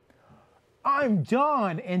I'm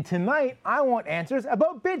John, and tonight I want answers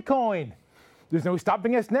about Bitcoin. There's no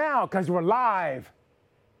stopping us now because we're live.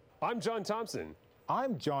 I'm John Thompson.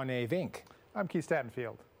 I'm John A. Vink. I'm Keith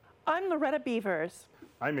Statenfield. I'm Loretta Beavers.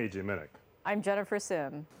 I'm AJ Minnick. I'm Jennifer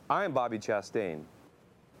Sim. I'm Bobby Chastain.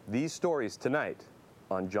 These stories tonight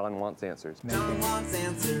on John Wants Answers. John wants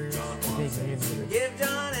answers. Give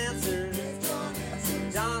John answers.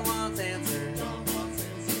 John wants answers.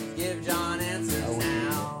 Give John answers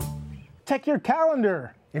now. Check your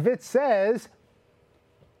calendar. If it says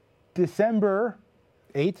December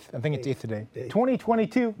 8th, I think it's 8th today,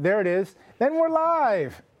 2022, there it is, then we're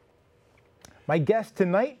live. My guest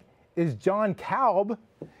tonight is Jon Kalb.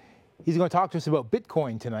 He's going to talk to us about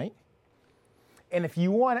Bitcoin tonight. And if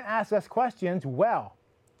you want to ask us questions, well,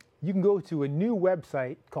 you can go to a new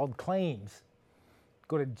website called Claims.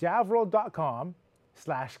 Go to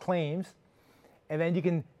javro.com/claims, and then you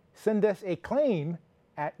can send us a claim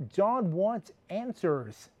at John Wants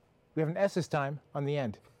Answers. We have an S this time on the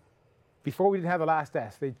end. Before we didn't have the last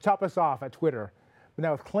S. They chop us off at Twitter. But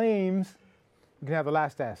now with Claims, we can have the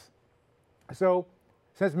last S. So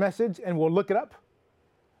send us a message and we'll look it up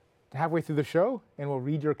halfway through the show, and we'll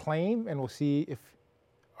read your claim, and we'll see if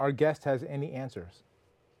our guest has any answers.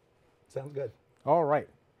 Sounds good. All right.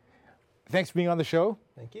 Thanks for being on the show.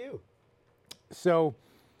 Thank you. So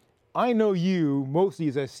I know you mostly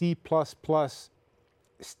as a C++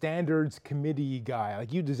 standards committee guy.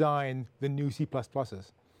 Like, you design the new C++s.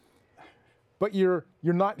 But you're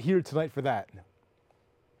not here tonight for that. No.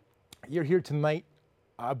 You're here tonight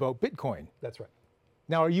about Bitcoin. That's right.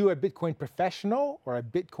 Now, are you a Bitcoin professional or a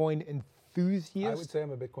Bitcoin enthusiast? I would say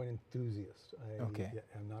I'm a Bitcoin enthusiast. Okay.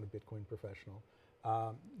 I'm not a Bitcoin professional.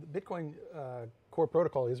 The Bitcoin core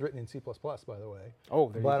protocol is written in C++, by the way. Oh,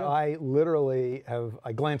 there you But go. I literally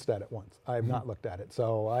I glanced at it once. I have not looked at it.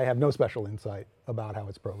 So I have no special insight about how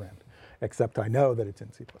it's programmed, except I know that it's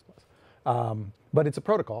in C++. But it's a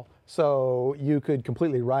protocol. So you could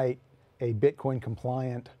completely write a Bitcoin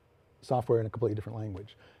compliant software in a completely different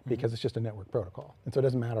language because it's just a network protocol. And so it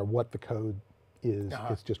doesn't matter what the code is,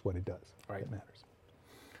 it's just what it does that matters.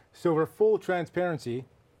 So for full transparency,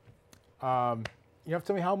 you don't have to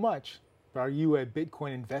tell me how much, but are you a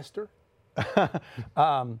Bitcoin investor?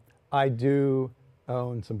 I do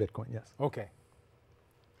own some Bitcoin, yes. Okay.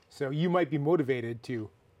 So you might be motivated to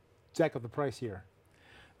jack up the price here.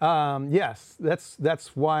 Yes,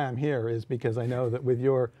 that's why I'm here, is because I know that with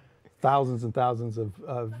your thousands and thousands of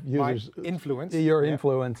users, My influence. your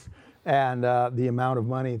influence, and the amount of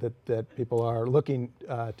money that people are looking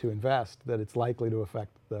to invest, that it's likely to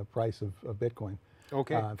affect the price of Bitcoin.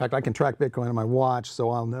 Okay. In fact, I can track Bitcoin on my watch,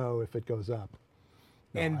 so I'll know if it goes up.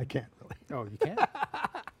 No, And- I can't really. Oh, you can't?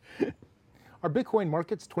 Are Bitcoin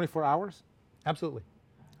markets 24 hours? Absolutely.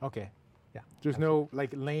 Okay. Yeah. There's no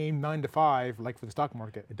like lame 9 to 5 like for the stock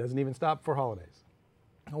market. It doesn't even stop for holidays.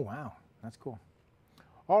 Oh, wow. That's cool.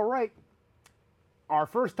 All right. Our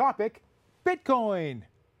first topic, Bitcoin.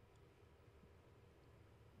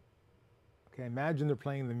 Okay, imagine they're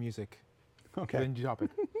playing the music. Okay. Then you topic.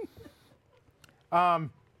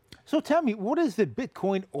 So tell me, what is the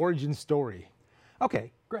Bitcoin origin story?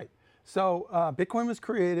 Okay, great. So Bitcoin was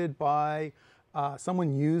created by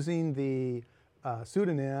someone using the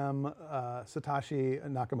pseudonym Satoshi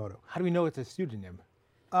Nakamoto. How do we know it's a pseudonym?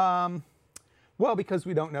 Well, because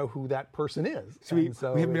we don't know who that person is. So we And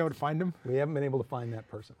haven't been able to find him? We haven't been able to find that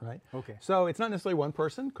person, right? Okay. So it's not necessarily one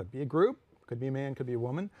person. Could be a group. Could be a man. Could be a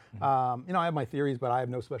woman. I have my theories, but I have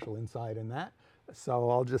no special insight in that. So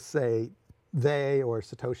I'll just say they or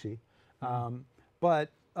Satoshi. But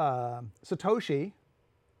Satoshi,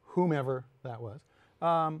 whomever that was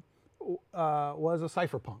a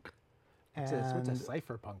cypherpunk. What's a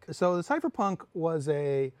cypherpunk? So the cypherpunk was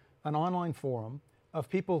an online forum of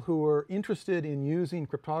people who were interested in using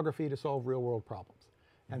cryptography to solve real-world problems.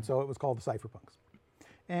 And so it was called the cypherpunks.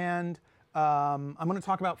 And I'm going to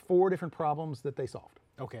talk about 4 different problems that they solved.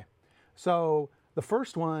 Okay. So the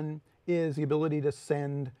first one is the ability to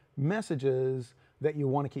send messages that you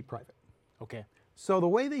want to keep private. Okay. So the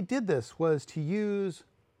way they did this was to use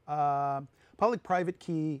public-private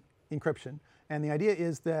key encryption. And the idea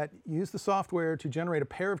is that you use the software to generate a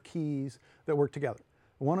pair of keys that work together.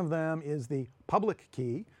 One of them is the public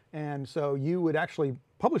key, and so you would actually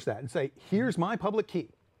publish that and say, here's my public key.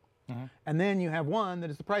 And then you have one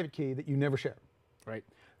that is the private key that you never share. Right.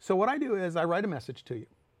 So what I do is I write a message to you,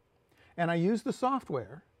 and I use the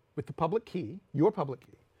software with the public key, your public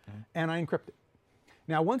key, and I encrypt it.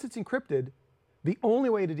 Now, once it's encrypted, the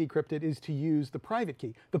only way to decrypt it is to use the private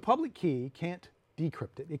key. The public key can't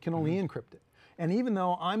decrypt it. It can only encrypt it. And even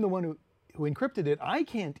though I'm the one who who encrypted it, I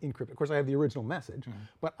can't encrypt it. Of course, I have the original message,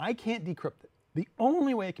 but I can't decrypt it. The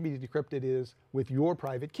only way it can be decrypted is with your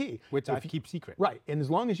private key. Which I keep secret. Right, and as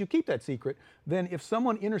long as you keep that secret, then if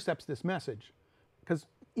someone intercepts this message, because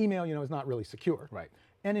email, is not really secure. Right.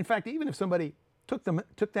 And in fact, even if somebody took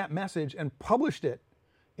that message and published it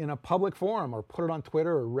in a public forum or put it on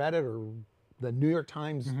Twitter or Reddit or the New York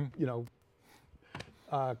Times,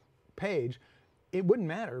 page, it wouldn't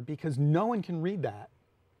matter because no one can read that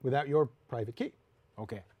without your private key.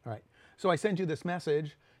 Okay. All right. So I send you this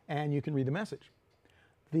message, and you can read the message.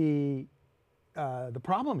 The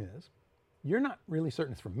problem is, you're not really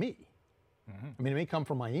certain it's from me. I mean, it may come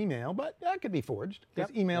from my email, but that could be forged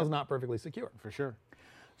because email is not perfectly secure. For sure.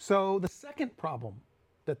 So the second problem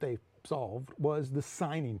that they solved was the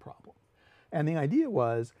signing problem. And the idea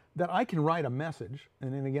was that I can write a message,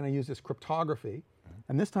 and then again I use this cryptography,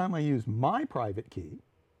 and this time I use my private key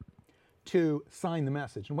to sign the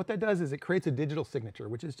message. And what that does is it creates a digital signature,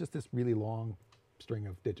 which is just this really long string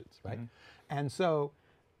of digits, right? And so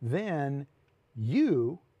then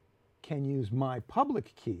you can use my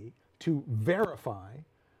public key to verify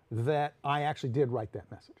that I actually did write that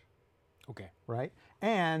message. Okay. Right?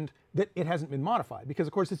 And that it hasn't been modified because,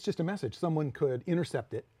 of course, it's just a message. Someone could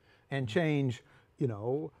intercept it and change,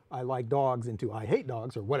 I like dogs into I hate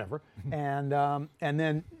dogs or whatever, and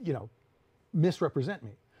then, misrepresent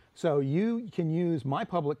me. So you can use my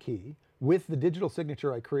public key with the digital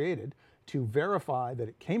signature I created to verify that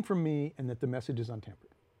it came from me and that the message is untampered.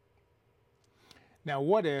 Now,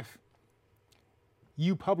 what if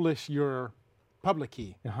you publish your public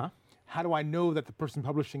key? How do I know that the person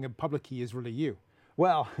publishing a public key is really you?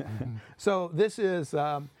 Well, so this is,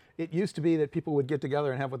 it used to be that people would get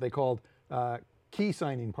together and have what they called key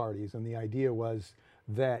signing parties. And the idea was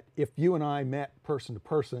that if you and I met person to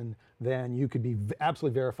person, then you could be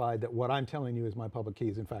absolutely verified that what I'm telling you is my public key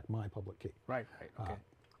is in fact my public key. Right, okay.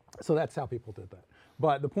 So that's how people did that.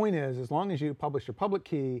 But the point is, as long as you publish your public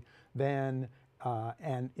key, then,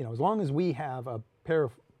 as long as we have a pair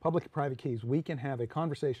of public and private keys, we can have a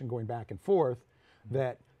conversation going back and forth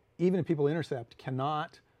that even if people intercept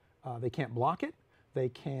cannot, they can't block it, they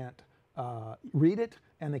can't read it,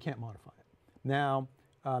 and they can't modify it. Now,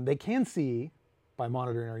 they can see by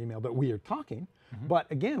monitoring our email that we are talking, but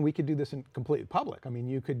again, we could do this in completely public. I mean,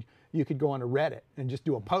 you could go on a Reddit and just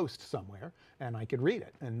do a post somewhere, and I could read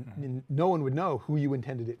it, and no one would know who you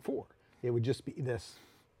intended it for. It would just be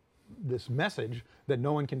this message that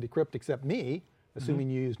no one can decrypt except me, assuming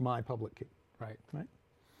you used my public key. Right.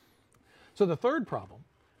 So the third problem,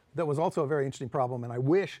 that was also a very interesting problem, and I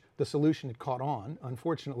wish the solution had caught on.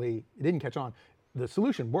 Unfortunately, it didn't catch on. The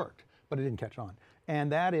solution worked, but it didn't catch on.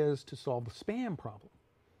 And that is to solve the spam problem.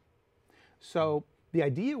 So the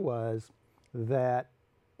idea was that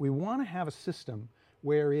we want to have a system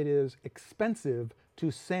where it is expensive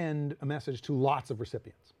to send a message to lots of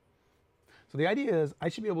recipients. So the idea is I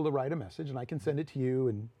should be able to write a message, and I can send it to you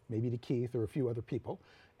and maybe to Keith or a few other people.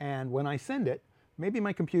 And when I send it, maybe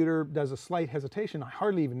my computer does a slight hesitation. I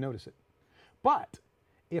hardly even notice it. But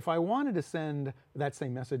if I wanted to send that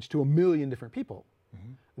same message to 1 million different people,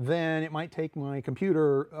 then it might take my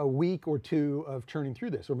computer a week or two of churning through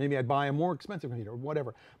this, or maybe I'd buy a more expensive computer or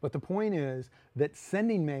whatever. But the point is that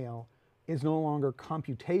sending mail is no longer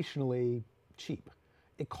computationally cheap.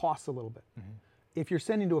 It costs a little bit. If you're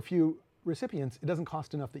sending to a few recipients, it doesn't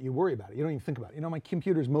cost enough that you worry about it. You don't even think about it. My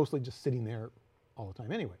computer's mostly just sitting there all the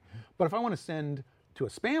time anyway. But if I want to send to a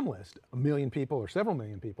spam list 1 million people or several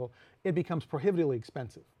million people, it becomes prohibitively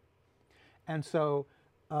expensive. And so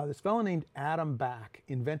this fellow named Adam Back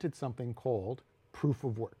invented something called proof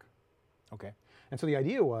of work. Okay. And so the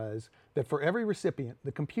idea was that for every recipient,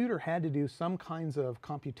 the computer had to do some kinds of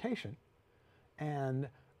computation. And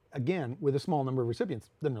again, with a small number of recipients,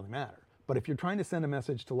 it doesn't really matter. But if you're trying to send a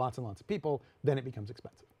message to lots and lots of people, then it becomes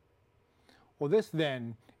expensive. Well, this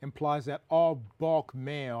then implies that all bulk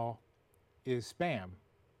mail is spam.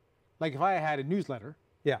 Like if I had a newsletter,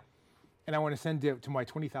 and I want to send it to my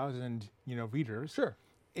 20,000, readers, sure,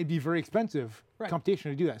 it'd be very expensive computation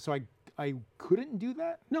to do that. So I couldn't do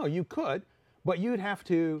that? No, you could, but you'd have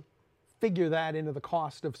to figure that into the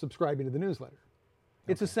cost of subscribing to the newsletter.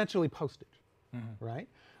 It's essentially postage, right?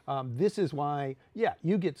 This is why,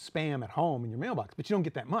 you get spam at home in your mailbox, but you don't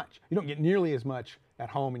get that much. You don't get nearly as much at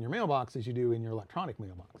home in your mailbox as you do in your electronic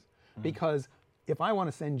mailbox. Because if I want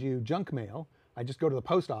to send you junk mail, I just go to the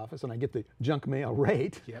post office and I get the junk mail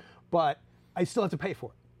rate, but I still have to pay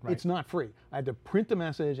for it. It's not free. I have to print the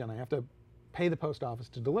message and I have to pay the post office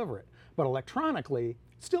to deliver it. But electronically,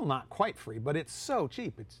 it's still not quite free, but it's so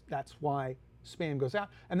cheap. That's why spam goes out,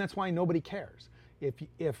 and that's why nobody cares. If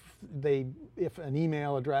an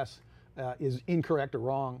email address is incorrect or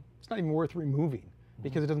wrong, it's not even worth removing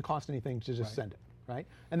because it doesn't cost anything to just send it, right?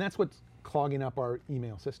 And that's what's clogging up our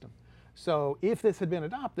email system. So if this had been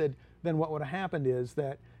adopted, then what would have happened is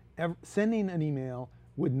that sending an email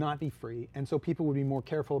would not be free, and so people would be more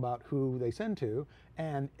careful about who they send to.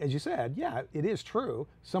 And as you said, yeah, it is true.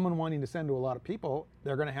 Someone wanting to send to a lot of people,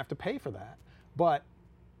 they're going to have to pay for that. But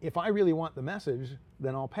if I really want the message,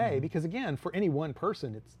 then I'll pay, because again, for any one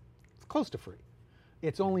person, it's close to free.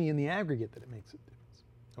 It's only in the aggregate that it makes a difference.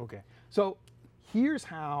 Okay. So here's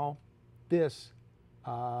how this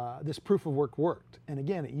this proof of work worked. And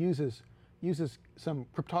again, it uses some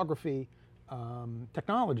cryptography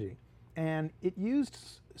technology, and it used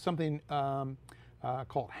something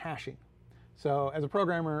called hashing. So as a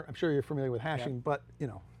programmer, I'm sure you're familiar with hashing, but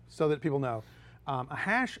so that people know, a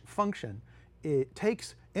hash function, it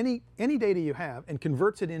takes any data you have and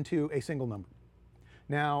converts it into a single number.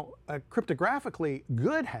 Now, a cryptographically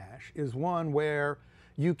good hash is one where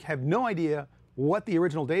you have no idea what the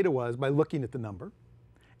original data was by looking at the number.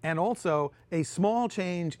 And also, a small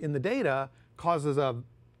change in the data causes a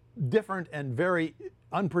different and very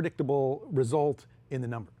unpredictable result in the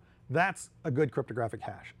number. That's a good cryptographic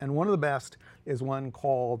hash. And one of the best is one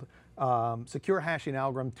called Secure Hashing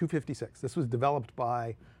Algorithm 256. This was developed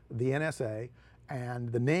by the NSA,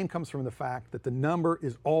 and the name comes from the fact that the number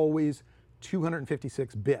is always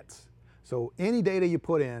 256 bits. So any data you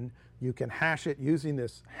put in, you can hash it using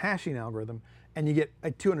this hashing algorithm, and you get a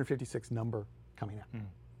 256 number coming out,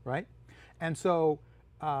 right? And so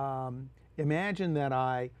imagine that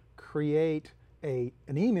I create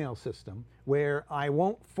an email system where I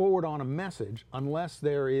won't forward on a message unless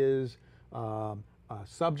there is a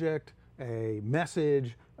subject, a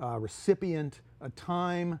message, a recipient, a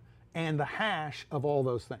time, and the hash of all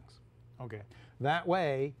those things. Okay. That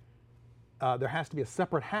way, there has to be a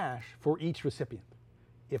separate hash for each recipient.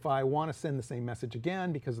 If I want to send the same message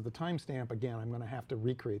again because of the timestamp, again, I'm going to have to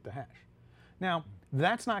recreate the hash. Now,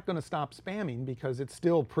 that's not going to stop spamming because it's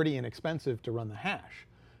still pretty inexpensive to run the hash.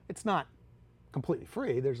 It's not completely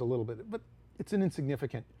free, there's a little bit, but it's an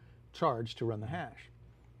insignificant charge to run the hash.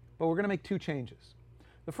 But we're going to make two changes.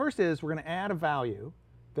 The first is we're going to add a value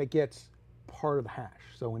that gets part of the hash.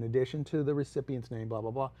 So in addition to the recipient's name, blah,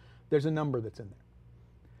 blah, blah, there's a number that's in there.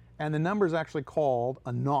 And the number is actually called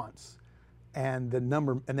a nonce. And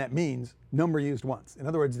that means number used once. In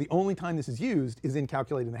other words, the only time this is used is in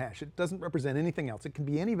calculating the hash. It doesn't represent anything else. It can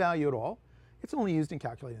be any value at all. It's only used in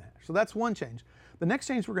calculating the hash. So that's one change. The next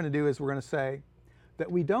change we're going to do is we're going to say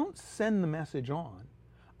that we don't send the message on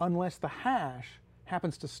unless the hash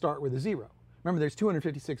happens to start with a 0. Remember, there's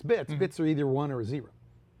 256 bits. Bits are either 1 or a 0.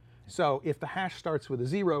 So if the hash starts with a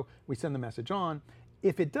 0, we send the message on.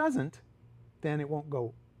 If it doesn't, then it won't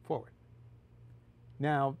go forward.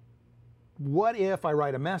 Now, what if I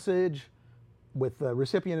write a message with the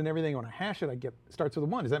recipient and everything, when I hash it, starts with a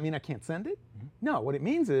 1? Does that mean I can't send it? No, what it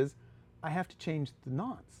means is I have to change the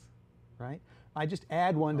nonce, right? I just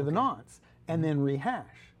add 1 to the nonce and then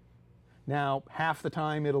rehash. Now, half the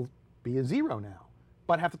time it'll be a 0 now,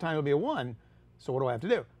 but half the time it'll be a 1. So what do I have to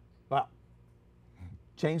do? Well,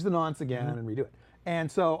 change the nonce again and redo it. And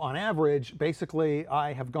so on average, basically,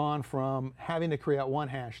 I have gone from having to create one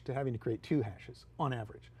hash to having to create 2 hashes on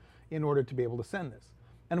average in order to be able to send this.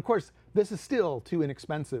 And of course, this is still too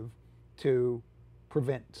inexpensive to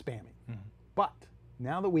prevent spamming. But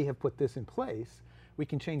now that we have put this in place, we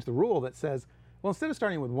can change the rule that says, well, instead of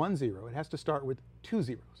starting with 1 0, it has to start with 2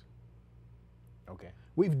 zeros. Okay.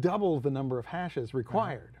 We've doubled the number of hashes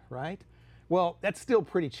required, right? Well, that's still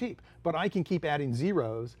pretty cheap, but I can keep adding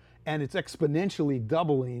zeros, and it's exponentially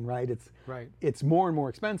doubling, right? It's more and more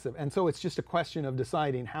expensive. And so it's just a question of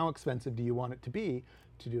deciding how expensive do you want it to be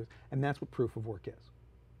to do it. And that's what proof of work is.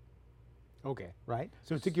 Okay. Right?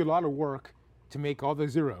 So it took you a lot of work to make all the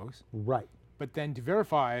zeros. Right. But then to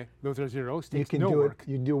verify those are zeros takes you can no do work.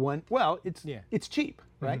 It. You can do one. Well, it's cheap,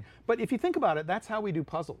 right? But if you think about it, that's how we do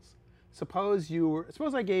puzzles. Suppose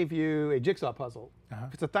I gave you a jigsaw puzzle.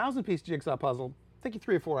 If it's a 1,000-piece jigsaw puzzle, it'll take you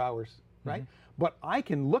 3 or 4 hours, right? But I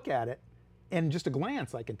can look at it, and just a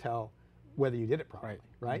glance, I can tell whether you did it properly,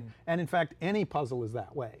 right? And in fact, any puzzle is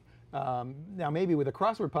that way. Now, maybe with a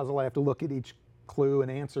crossword puzzle, I have to look at each clue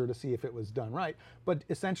and answer to see if it was done right. But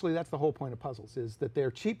essentially, that's the whole point of puzzles, is that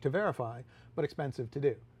they're cheap to verify, but expensive to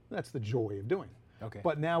do. That's the joy of doing it. Okay.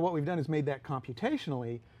 But now what we've done is made that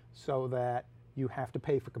computationally so that you have to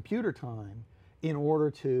pay for computer time in order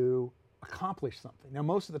to accomplish something. Now,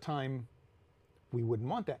 most of the time, we wouldn't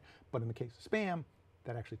want that. But in the case of spam,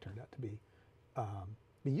 that actually turned out to be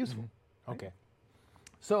useful. Right? Okay.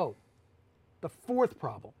 So the fourth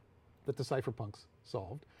problem that the cypherpunks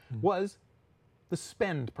solved was the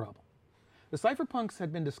spend problem. the cypherpunks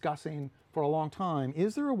had been discussing for a long time,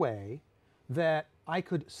 is there a way that I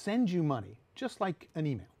could send you money, just like an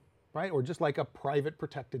email, right? Or just like a private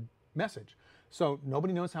protected message. So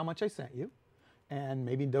nobody knows how much I sent you, and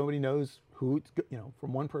maybe nobody knows who it's,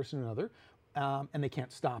 from one person to another, and they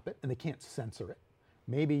can't stop it, and they can't censor it.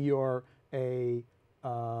 Maybe you're a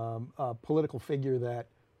political figure that,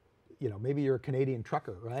 maybe you're a Canadian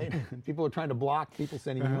trucker, right? And people are trying to block people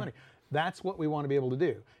sending you money. That's what we want to be able to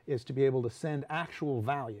do, is to be able to send actual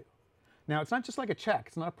value. Now, it's not just like a check.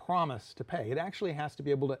 It's not a promise to pay. It actually has to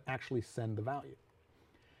be able to actually send the value.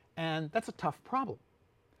 And that's a tough problem.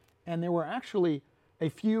 And there were actually a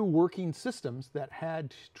few working systems that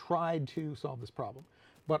had tried to solve this problem.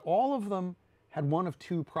 But all of them had one of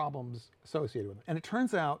two problems associated with them. And it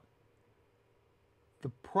turns out the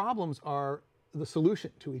problems are the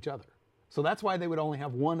solution to each other. So that's why they would only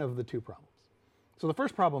have one of the two problems. So the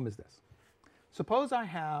first problem is this. Suppose I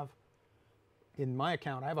have, in my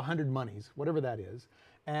account, I have 100 monies, whatever that is,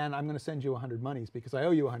 and I'm going to send you 100 monies because I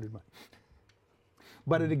owe you 100 monies.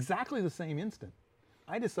 But at exactly the same instant,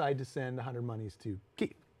 I decide to send 100 monies to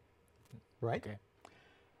Keith, right? Okay.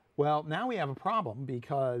 Well, now we have a problem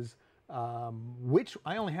because I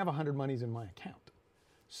only have 100 monies in my account.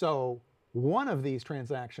 So one of these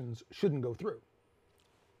transactions shouldn't go through.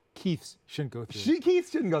 Keith's shouldn't go through.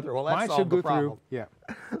 Keith shouldn't go through. Well, that's Mine solved should the go problem. through. Yeah.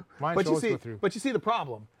 Mine But should always go through. But you see the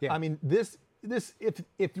problem. Yeah. I mean, this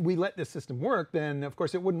if we let this system work, then of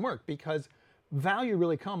course it wouldn't work, because value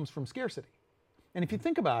really comes from scarcity. And if you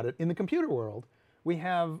think about it, in the computer world, we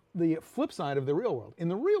have the flip side of the real world. In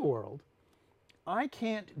the real world, I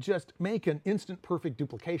can't just make an instant perfect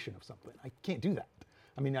duplication of something. I can't do that.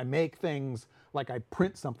 I mean, I make things like I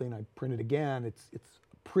print something, I print it again. It's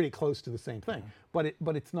pretty close to the same thing, but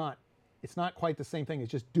it's not quite the same thing as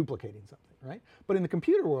just duplicating something, right? But in the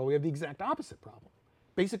computer world, we have the exact opposite problem.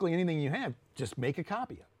 Basically, anything you have, just make a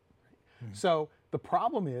copy of it. Right? So the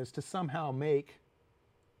problem is to somehow make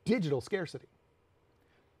digital scarcity,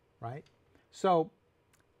 right? So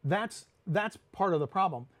that's part of the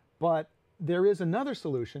problem. But there is another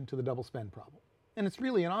solution to the double spend problem, and it's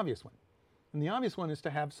really an obvious one. And the obvious one is to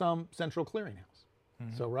have some central clearinghouse.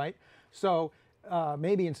 So, right? So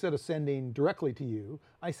maybe instead of sending directly to you,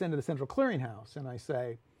 I send to the central clearinghouse and I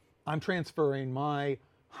say, I'm transferring my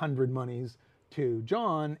 100 monies to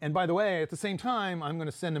John, and by the way, at the same time, I'm going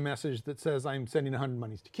to send a message that says I'm sending 100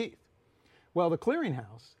 monies to Keith. Well, the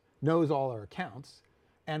clearinghouse knows all our accounts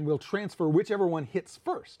and will transfer whichever one hits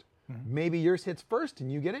first. Maybe yours hits first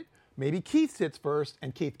and you get it. Maybe Keith's hits first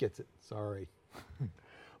and Keith gets it. Sorry.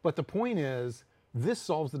 But the point is, this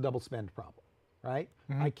solves the double spend problem, right?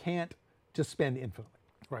 I can't just spend infinitely.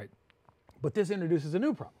 Right. But this introduces a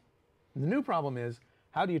new problem. And the new problem is,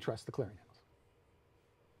 how do you trust the clearinghouse?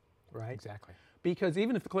 Right? Exactly. Because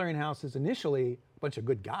even if the clearinghouse is initially a bunch of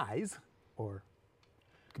good guys, or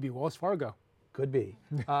Could be Wells Fargo. could be,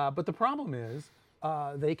 but the problem is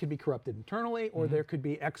they could be corrupted internally, or there could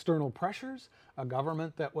be external pressures. A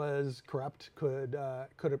government that was corrupt could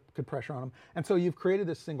pressure on them, and so you've created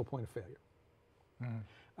this single point of failure.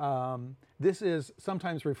 This is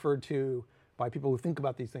sometimes referred to by people who think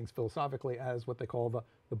about these things philosophically as what they call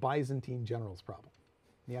the Byzantine generals problem.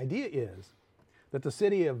 The idea is that the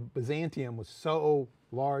city of Byzantium was so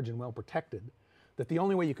large and well protected that the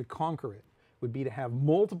only way you could conquer it would be to have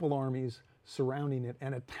multiple armies surrounding it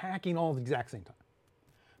and attacking all at the exact same time.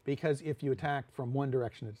 Because if you attacked from one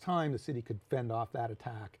direction at a time, the city could fend off that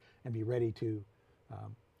attack and be ready to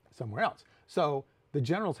somewhere else. So the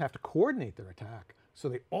generals have to coordinate their attack so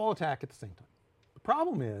they all attack at the same time. The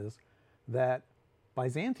problem is that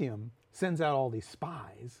Byzantium sends out all these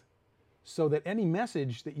spies so that any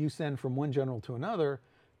message that you send from one general to another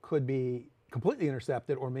could be completely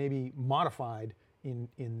intercepted or maybe modified in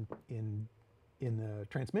the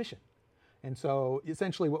transmission. And so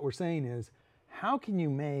essentially what we're saying is, how can you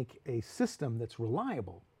make a system that's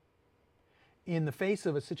reliable in the face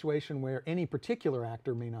of a situation where any particular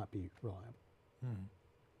actor may not be reliable?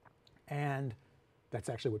 And that's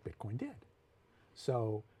actually what Bitcoin did.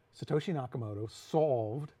 So Satoshi Nakamoto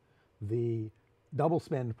solved the double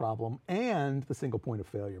spend problem and the single point of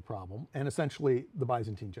failure problem, and essentially the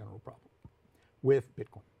Byzantine general problem with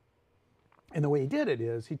Bitcoin. And the way he did it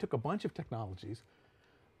is he took a bunch of technologies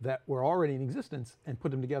that were already in existence and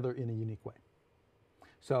put them together in a unique way.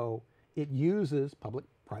 So it uses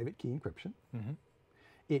public-private key encryption.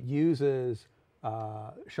 It uses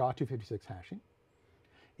SHA-256 hashing.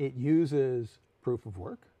 It uses proof of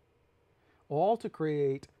work, all to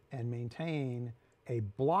create and maintain a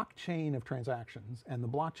blockchain of transactions. And the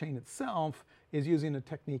blockchain itself is using a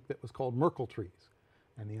technique that was called Merkle trees.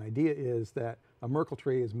 And the idea is that a Merkle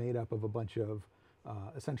tree is made up of a bunch of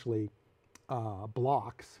essentially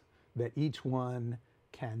blocks that each one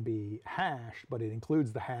can be hashed, but it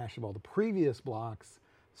includes the hash of all the previous blocks,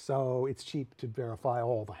 so it's cheap to verify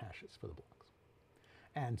all the hashes for the blocks.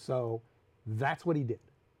 And so that's what he did.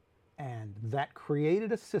 And that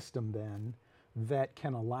created a system then that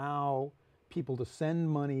can allow people to send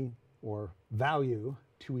money or value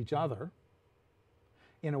to each other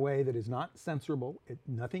in a way that is not censorable.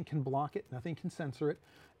 Nothing can block it, nothing can censor it.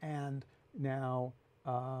 And now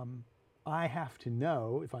I have to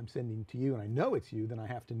know, if I'm sending to you and I know it's you, then I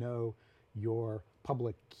have to know your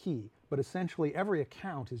public key. But essentially every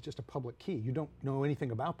account is just a public key. You don't know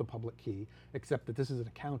anything about the public key except that this is an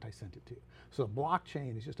account I sent it to. So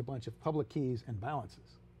blockchain is just a bunch of public keys and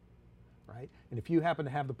balances, right? And if you happen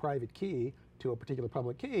to have the private key to a particular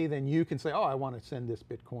public key, then you can say, oh, I want to send this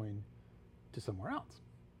Bitcoin to somewhere else.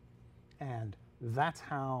 And that's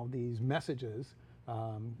how these messages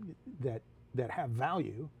that have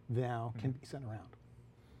value now can be sent around.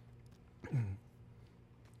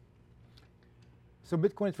 So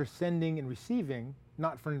Bitcoin is for sending and receiving,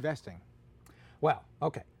 not for investing. Well,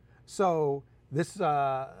 okay. So this, if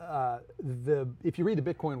you read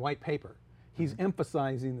the Bitcoin white paper, he's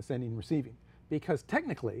emphasizing the sending and receiving because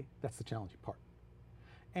technically that's the challenging part.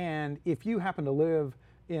 And if you happen to live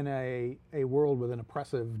in a world with an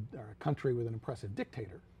oppressive, or a country with an oppressive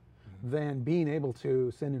dictator, then being able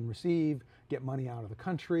to send and receive, get money out of the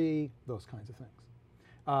country, those kinds of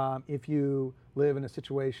things. If you live in a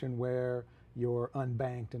situation where you're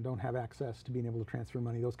unbanked and don't have access to being able to transfer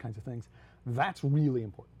money, those kinds of things, that's really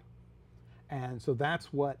important. And so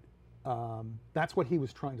that's what he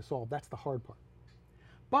was trying to solve. That's the hard part.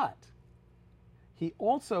 But he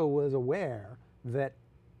also was aware that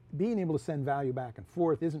being able to send value back and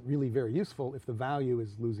forth isn't really very useful if the value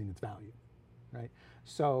is losing its value, right?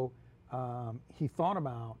 So he thought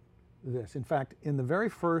about this. In fact, in the very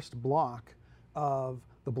first block of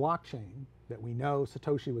the blockchain that we know,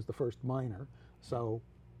 Satoshi was the first miner, so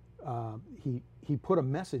he put a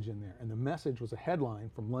message in there, and the message was a headline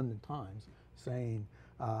from London Times saying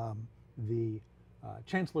the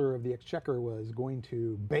Chancellor of the Exchequer was going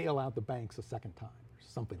to bail out the banks a second time, or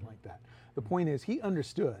something like that. The point is, he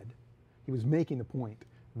understood, he was making the point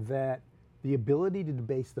that the ability to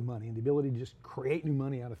debase the money and the ability to just create new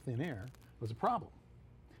money out of thin air was a problem.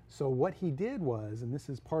 So what he did was, and this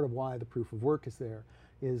is part of why the proof of work is there,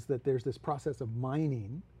 is that there's this process of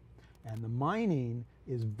mining, and the mining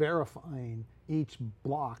is verifying each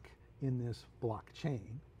block in this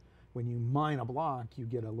blockchain. When you mine a block, you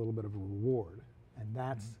get a little bit of a reward, and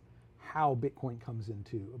that's how Bitcoin comes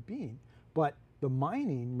into being. But the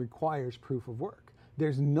mining requires proof of work.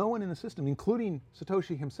 There's no one in the system, including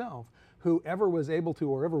Satoshi himself, who ever was able to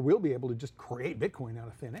or ever will be able to just create Bitcoin out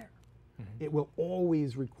of thin air. It will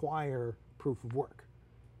always require proof of work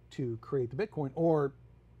to create the Bitcoin, or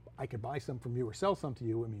I could buy some from you or sell some to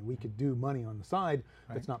you. I mean, we could do money on the side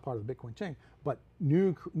that's not part of the Bitcoin chain, but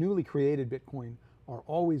newly created Bitcoin are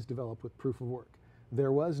always developed with proof of work.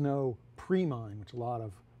 There was no pre-mine, which a lot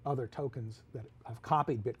of other tokens that have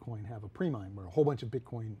copied Bitcoin have a pre-mine, where a whole bunch of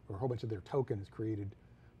Bitcoin or a whole bunch of their token is created,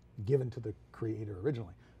 given to the creator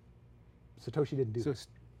originally. Satoshi didn't do that. So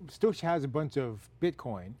Satoshi has a bunch of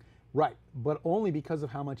Bitcoin. Right, but only because of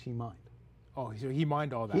how much he mined. Oh, so he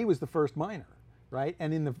mined all that. He was the first miner, right?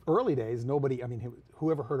 And in the early days, nobody, I mean,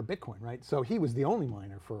 whoever heard of Bitcoin, right? So he was the only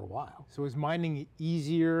miner for a while. So is mining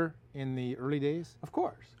easier in the early days? Of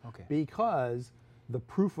course. Okay. Because the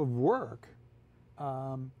proof of work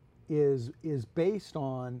is based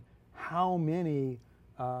on how many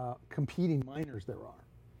competing miners there are.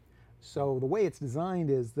 So the way it's designed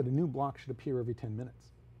is that a new block should appear every 10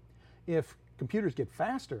 minutes. If computers get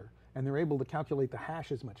faster and they're able to calculate the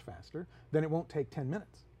hashes much faster, then it won't take 10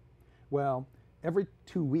 minutes. Well, every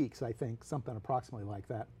 2 weeks, I think, something approximately like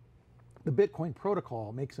that, the Bitcoin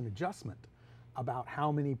protocol makes an adjustment about how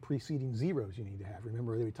many preceding zeros you need to have.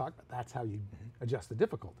 Remember that we talked about that's how you adjust the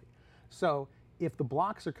difficulty. So if the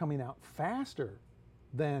blocks are coming out faster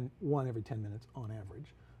than one every 10 minutes on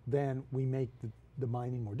average, then we make the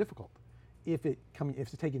mining more difficult. If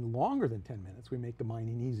it's taking longer than 10 minutes, we make the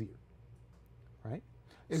mining easier, right?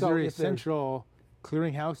 Is there a central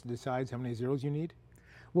clearinghouse that decides how many zeros you need?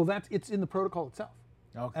 Well, it's in the protocol itself.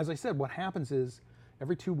 Okay. As I said, what happens is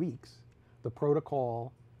every 2 weeks, the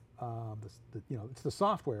protocol, it's the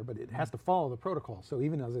software, but it has to follow the protocol. So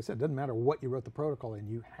even as I said, it doesn't matter what you wrote the protocol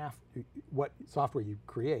in, what software you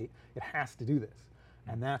create, it has to do this.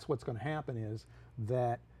 And that's what's going to happen is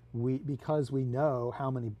that because we know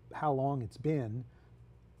how long it's been,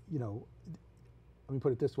 let me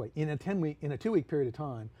put it this way: in a 2 week period of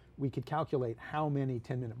time, we could calculate how many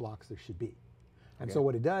 10-minute blocks there should be. And Okay. so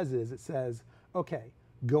what it does is it says, okay,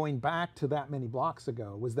 going back to that many blocks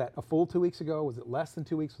ago, was that a full 2 weeks ago? Was it less than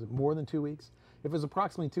 2 weeks? Was it more than 2 weeks? If it was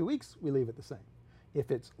approximately 2 weeks, we leave it the same.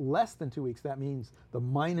 If it's less than 2 weeks, that means the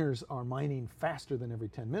miners are mining faster than every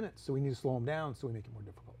 10 minutes, so we need to slow them down, so we make it more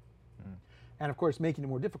difficult. And of course, making it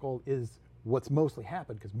more difficult is what's mostly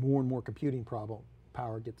happened, because more and more computing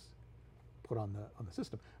power gets put on the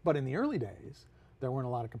system. But in the early days, there weren't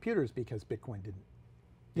a lot of computers because Bitcoin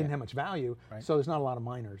didn't have much value, Right. so there's not a lot of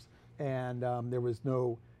miners. And there was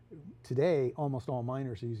no, today, almost all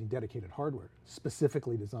miners are using dedicated hardware,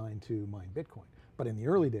 specifically designed to mine Bitcoin. But in the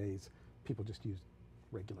early days, people just used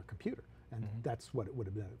regular computer, and that's what it would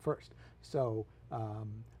have been at first. So,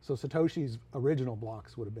 so Satoshi's original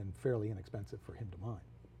blocks would have been fairly inexpensive for him to mine.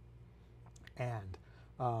 And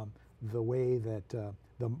the way that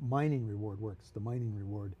the mining reward works, the mining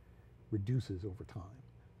reward reduces over time.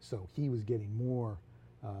 So he was getting more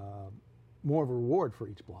of a reward for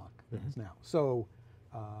each block than is now. So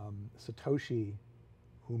Satoshi,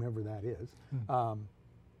 whomever that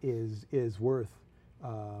is worth,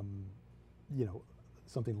 you know,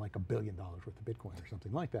 something like $1 billion worth of Bitcoin or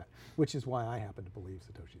something like that, which is why I happen to believe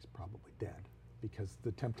Satoshi's probably dead, because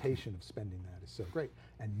the temptation of spending that is so great,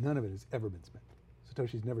 and none of it has ever been spent.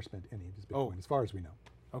 Satoshi's never spent any of his Bitcoin, as far as we know.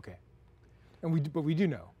 Okay. And but we do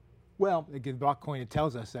know. Well, Like in Blockcoin, it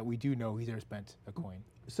tells us that we do know he's ever spent a coin.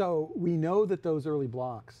 so we know that those early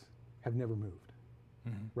blocks have never moved,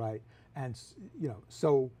 right? And you know,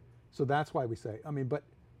 so that's why we say. I mean,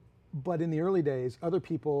 but in the early days, other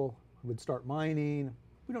people would start mining.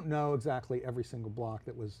 We don't know exactly every single block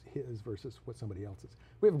that was his versus what somebody else's.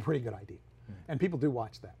 We have a pretty good idea, and people do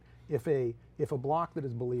watch that. If a block that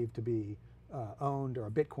is believed to be owned, or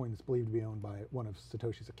a Bitcoin that's believed to be owned by one of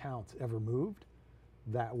Satoshi's accounts ever moved,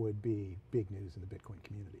 that would be big news in the Bitcoin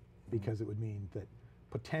community, because it would mean that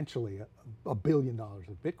potentially $1 billion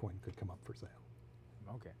of Bitcoin could come up for sale.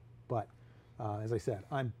 Okay. But as I said,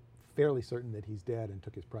 I'm fairly certain that he's dead and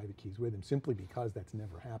took his private keys with him, simply because that's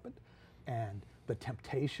never happened. And the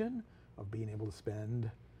temptation of being able to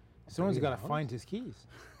spend Someone's got to $1 billion. find his keys.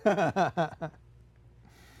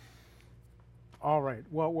 All right.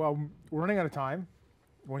 Well, we're running out of time.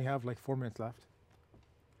 We only have like 4 minutes left.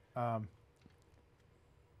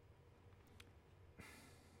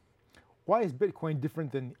 Why is Bitcoin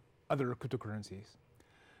different than other cryptocurrencies?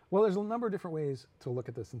 Well, there's a number of different ways to look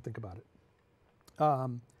at this and think about it.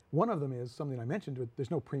 One of them is something I mentioned,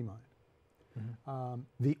 there's no pre-mine.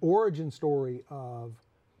 The origin story of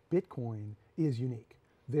Bitcoin is unique.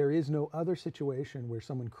 There is no other situation where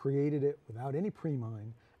someone created it without any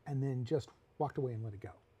pre-mine and then just walked away and let it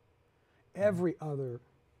go. Every other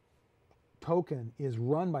token is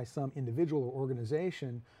run by some individual or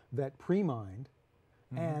organization that pre-mined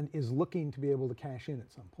and is looking to be able to cash in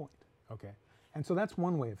at some point. Okay. And so that's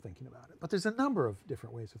one way of thinking about it. But there's a number of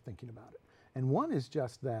different ways of thinking about it. And one is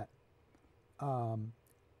just that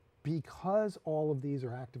because all of these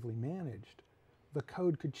are actively managed, the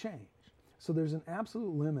code could change. So there's an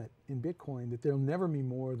absolute limit in Bitcoin that there'll never be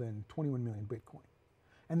more than 21 million Bitcoin.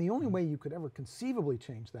 And the only way you could ever conceivably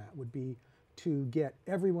change that would be to get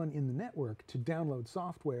everyone in the network to download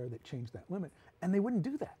software that changed that limit. And they wouldn't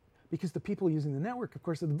do that, because the people using the network, of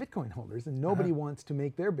course, are the Bitcoin holders, and nobody wants to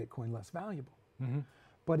make their Bitcoin less valuable.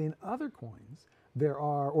 But in other coins, there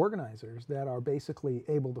are organizers that are basically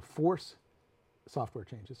able to force software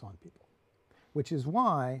changes on people, which is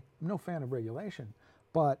why I'm no fan of regulation,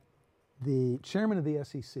 but the chairman of the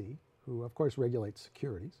SEC, who of course regulates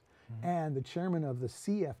securities, and the chairman of the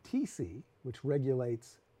CFTC, which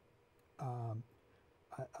regulates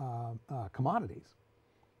commodities,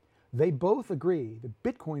 they both agree that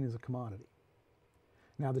Bitcoin is a commodity.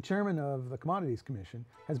 Now, the chairman of the Commodities Commission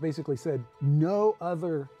has basically said no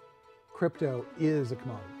other crypto is a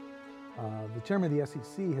commodity. The chairman of the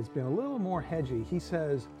SEC has been a little more hedgy. He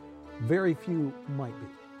says very few might be.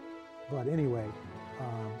 But anyway,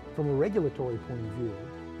 from a regulatory point of view,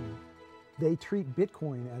 they treat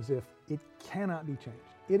Bitcoin as if it cannot be changed.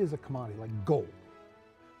 It is a commodity like gold.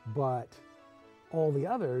 But all the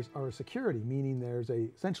others are a security, meaning there's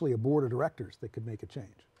essentially a board of directors that could make a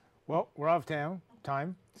change. Well, we're out of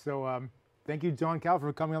time. So thank you, Jon Kalb,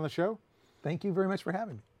 for coming on the show. Thank you very much for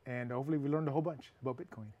having me. And hopefully we learned a whole bunch about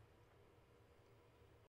Bitcoin.